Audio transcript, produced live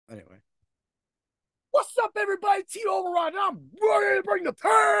everybody? T Override, and I'm ready to bring the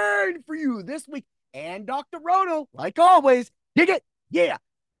pain for you this week. And Dr. Roto, like always, dig it? Yeah.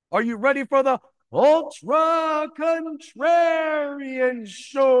 Are you ready for the Ultra Contrarian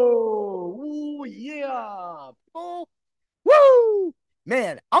Show? Ooh, yeah. People. Woo!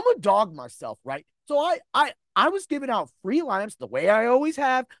 Man, I'm a dog myself, right? So I was giving out free lineups the way I always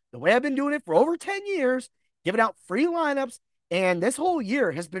have, the way I've been doing it for over 10 years, giving out free lineups, and this whole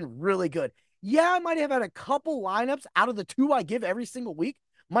year has been really good. Yeah, I might have had a couple lineups out of the two I give every single week.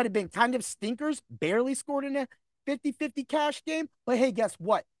 Might have been kind of stinkers, barely scored in a 50-50 cash game. But hey, guess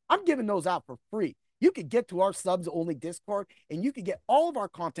what? I'm giving those out for free. You could get to our subs only Discord and you could get all of our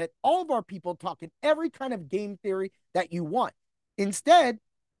content, all of our people talking every kind of game theory that you want. Instead,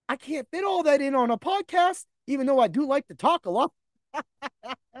 I can't fit all that in on a podcast, even though I do like to talk a lot.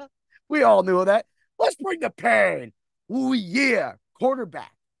 We all knew that. Let's bring the pain. Ooh, yeah.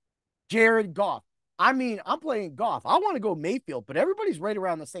 Quarterback, Jared Goff. I mean, I'm playing golf. I want to go Mayfield, but everybody's right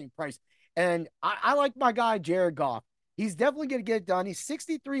around the same price. And I like my guy, Jared Goff. He's definitely going to get it done. He's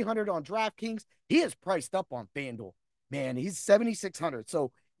 6,300 on DraftKings. He is priced up on FanDuel. Man, he's 7,600.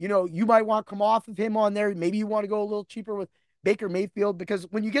 So, you might want to come off of him on there. Maybe you want to go a little cheaper with Baker Mayfield, because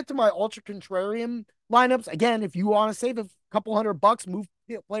when you get to my ultra contrarian lineups, again, if you want to save a couple $100, move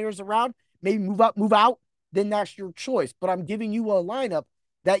players around, maybe move up, move out, then that's your choice. But I'm giving you a lineup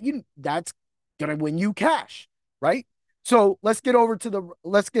that's gonna win you cash, right? So let's get to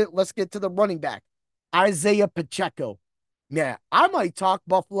the running back, Isaiah Pacheco. Yeah, I might talk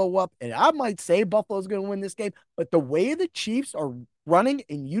Buffalo up, and I might say Buffalo's gonna win this game, but the way the Chiefs are running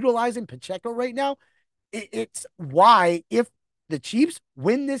and utilizing Pacheco right now, it's why if the Chiefs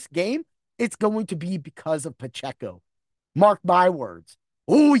win this game, it's going to be because of Pacheco. Mark my words.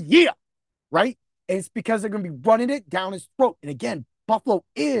 Oh, yeah. Right? And it's because they're going to be running it down his throat. And again, Buffalo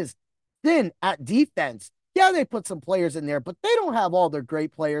is thin at defense. Yeah, they put some players in there, but they don't have all their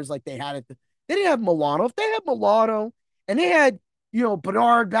great players like they had they didn't have Milano. If they had Milano and they had,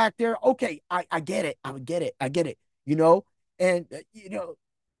 Bernard back there, okay, I get it. I would get it. I get it. And,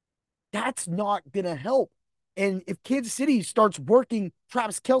 that's not going to help. And if Kansas City starts working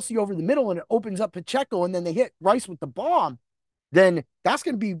Travis Kelce over the middle and it opens up Pacheco and then they hit Rice with the bomb, then that's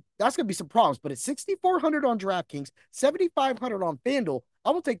gonna be some problems. But at 6,400 on DraftKings, 7,500 on FanDuel,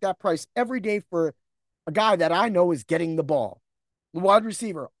 I will take that price every day for a guy that I know is getting the ball. The wide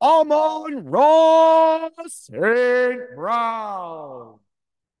receiver, Amon-Ra St. Brown.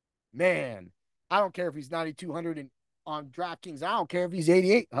 Man, I don't care if he's 9,200 on DraftKings. I don't care if he's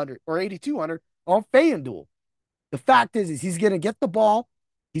 8,800 or 8,200 on FanDuel. The fact is he's going to get the ball.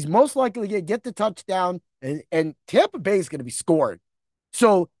 He's most likely going to get the touchdown, and Tampa Bay is going to be scored.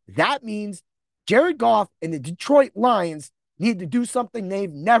 So that means Jared Goff and the Detroit Lions need to do something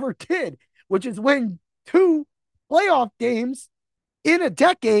they've never did, which is win two playoff games in a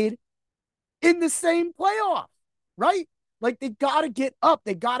decade in the same playoff, right? Like, they got to get up.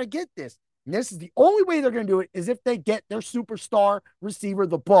 They got to get this. And this is the only way they're going to do it, is if they get their superstar receiver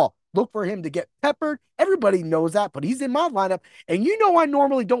the ball. Look for him to get peppered. Everybody knows that, but he's in my lineup. And I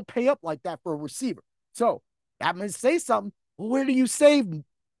normally don't pay up like that for a receiver. So that must say something. Where do you save?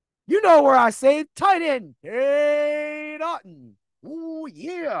 You know where I save. Tight end, Cade Otton. Ooh,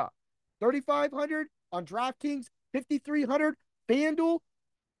 yeah. 3,500 on DraftKings, 5,300 FanDuel.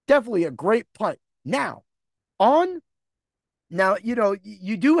 Definitely a great punt. Now, you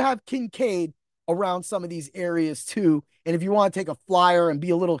do have Kincaid around some of these areas too. And if you want to take a flyer and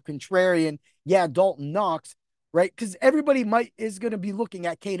be a little contrarian, yeah, Dalton Knox, right? Because everybody is going to be looking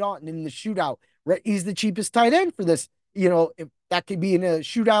at Cade Otton in the shootout, right? He's the cheapest tight end for this. If that could be in a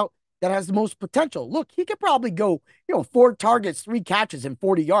shootout that has the most potential. Look, he could probably go, 4 targets, 3 catches, and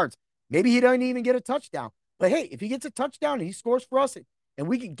 40 yards. Maybe he doesn't even get a touchdown. But hey, if he gets a touchdown and he scores for us, and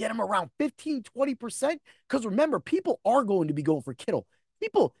we can get him around 15, 20%, because remember, people are going to be going for Kittle.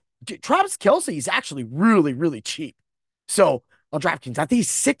 Travis Kelce is actually really, really cheap. So on DraftKings, I think he's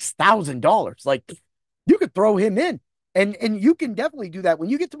 $6,000. Like, you could throw him in, and you can definitely do that. When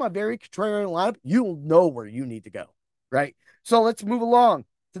you get to my very contrarian lineup, you'll know where you need to go, right? So let's move along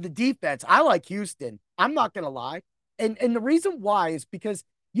to the defense. I like Houston. I'm not going to lie. And the reason why is because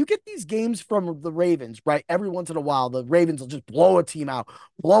you get these games from the Ravens, right? Every once in a while, the Ravens will just blow a team out.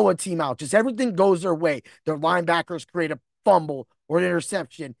 Just everything goes their way. Their linebackers create a fumble or an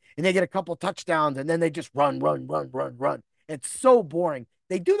interception, and they get a couple touchdowns, and then they just run, run, run, run, run. It's so boring.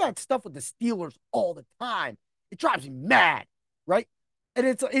 They do that stuff with the Steelers all the time. It drives me mad, right? And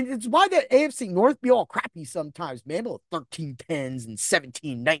it's why the AFC North be all crappy sometimes, man. Little 13-10s and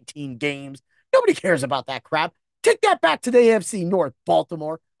 17-19 games. Nobody cares about that crap. Take that back to the AFC North,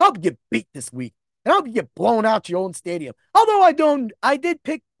 Baltimore. I'll get beat this week. and I'll get blown out to your own stadium. Although I did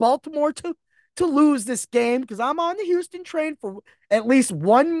pick Baltimore to lose this game because I'm on the Houston train for at least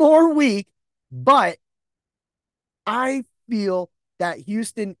one more week. But I feel that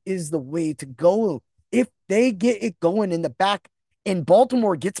Houston is the way to go. If they get it going in the back and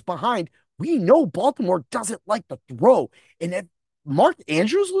Baltimore gets behind, we know Baltimore doesn't like to throw. And if Mark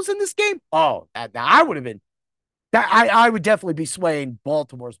Andrews was in this game, oh, I would have been that I would definitely be swaying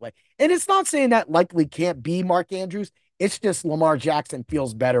Baltimore's way. And it's not saying that likely can't be Mark Andrews. It's just Lamar Jackson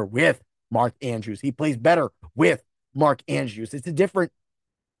feels better with Mark Andrews. He plays better with Mark Andrews. It's a different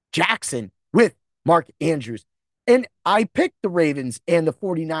Jackson with Mark Andrews. And I picked the Ravens and the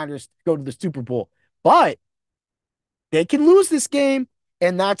 49ers to go to the Super Bowl. But they can lose this game.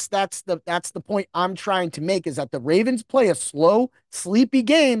 And that's the point I'm trying to make is that the Ravens play a slow, sleepy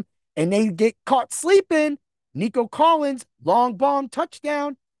game and they get caught sleeping. Nico Collins, long bomb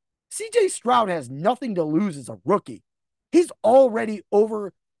touchdown. CJ Stroud has nothing to lose as a rookie. He's already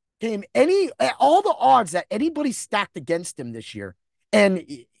overcame all the odds that anybody stacked against him this year. And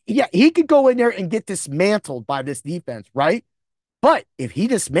yeah, he could go in there and get dismantled by this defense, right? But if he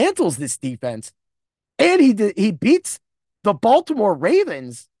dismantles this defense and he beats the Baltimore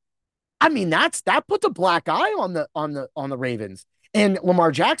Ravens, I mean that puts a black eye on the Ravens. And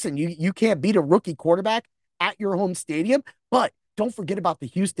Lamar Jackson, you can't beat a rookie quarterback at your home stadium, but don't forget about the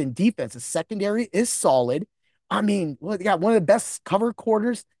Houston defense. The secondary is solid. I mean, well, they got one of the best cover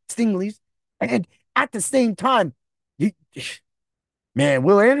quarters, Stingley's, and at the same time, you, man,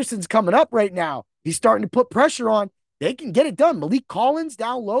 Will Anderson's coming up right now. He's starting to put pressure on. They can get it done. Malik Collins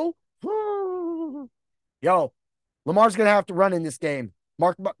down low. Yo, Lamar's going to have to run in this game.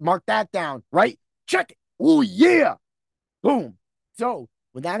 Mark that down, right? Check it. Oh, yeah. Boom. So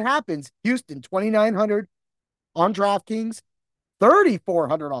when that happens, Houston 2,900 on DraftKings,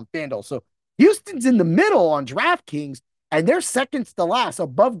 3,400 on FanDuel. So Houston's in the middle on DraftKings, and they're seconds to last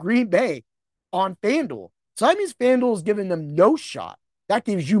above Green Bay on FanDuel. So that means FanDuel is giving them no shot. That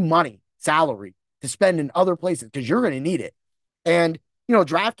gives you money, salary to spend in other places because you're going to need it. And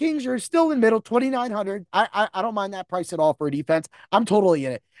DraftKings, you're still in the middle, 2,900. I don't mind that price at all for a defense. I'm totally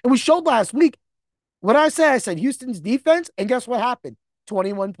in it. And we showed last week what I said Houston's defense, and guess what happened?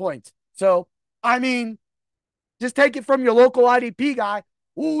 21 points. So, I mean, just take it from your local IDP guy.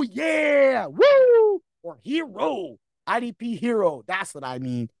 Oh, yeah. Woo. Or hero. IDP hero. That's what I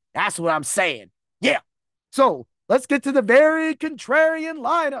mean. That's what I'm saying. Yeah. So let's get to the very contrarian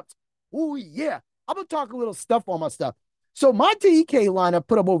lineups. Oh, yeah. I'm going to talk a little stuff on my stuff. So my TEK lineup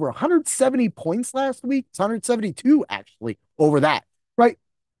put up over 170 points last week. It's 172 actually over that, right?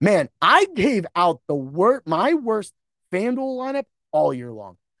 Man, I gave out my worst FanDuel lineup all year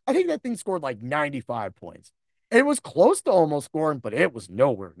long. I think that thing scored like 95 points. It was close to almost scoring, but it was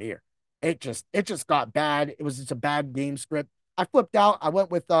nowhere near. It just got bad. It was just a bad game script. I flipped out. I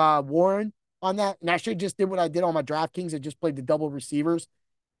went with Warren on that, and I should just did what I did on my DraftKings. I just played the double receivers,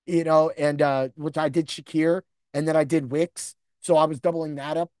 and which I did Shakir, and then I did Wicks. So I was doubling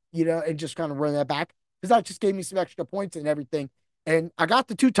that up, and just kind of running that back because that just gave me some extra points and everything. And I got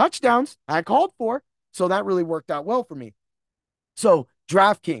the 2 touchdowns I called for, so that really worked out well for me. So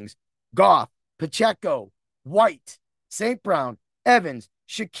DraftKings, Goff, Pacheco, White, St. Brown, Evans,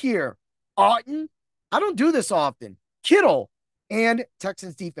 Shakir, Otten. I don't do this often. Kittle and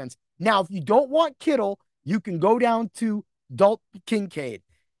Texans defense. Now, if you don't want Kittle, you can go down to Dalton Kincaid.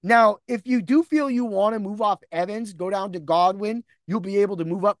 Now, if you do feel you want to move off Evans, go down to Godwin, you'll be able to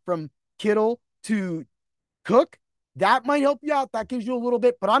move up from Kittle to Cook. That might help you out. That gives you a little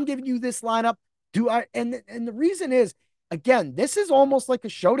bit, but I'm giving you this lineup. And the reason is, again, this is almost like a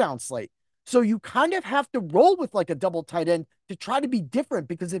showdown slate. So you kind of have to roll with like a double tight end to try to be different,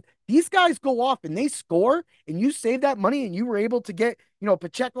 because if these guys go off and they score and you save that money and you were able to get,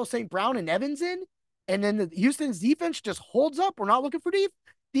 Pacheco, St. Brown, and Evans in, and then the Houston's defense just holds up. We're not looking for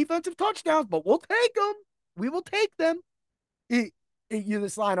defensive touchdowns, but we'll take them. We will take them. This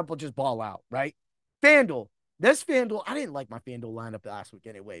lineup will just ball out, right? FanDuel. I didn't like my FanDuel lineup last week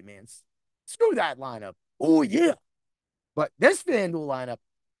anyway, man. Screw that lineup. Oh, yeah. But this FanDuel lineup,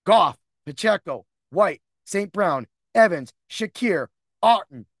 Goff, Pacheco, White, St. Brown, Evans, Shakir,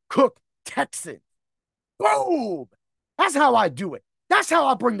 Otten, Cook, Texan. Boom! That's how I do it. That's how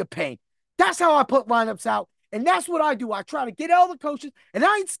I bring the pain. That's how I put lineups out. And that's what I do. I try to get all the coaches, and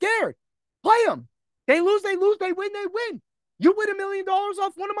I ain't scared. Play them. They lose, they lose. They win, they win. You win $1 million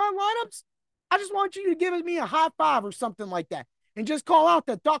off one of my lineups? I just want you to give me a high five or something like that. And just call out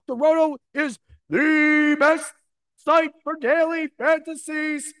that Dr. Roto is the best site for daily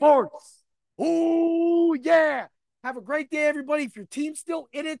fantasy sports. Oh, yeah. Have a great day, everybody. If your team's still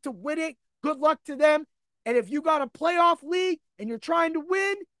in it to win it, Good luck to them. And if you got a playoff league and you're trying to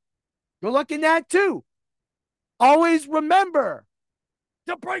win, good luck in that too. Always remember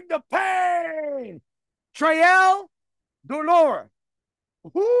to bring the pain. Trael Dolor.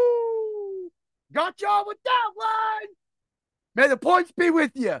 Woo! Got y'all with that one. May the points be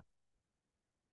with you.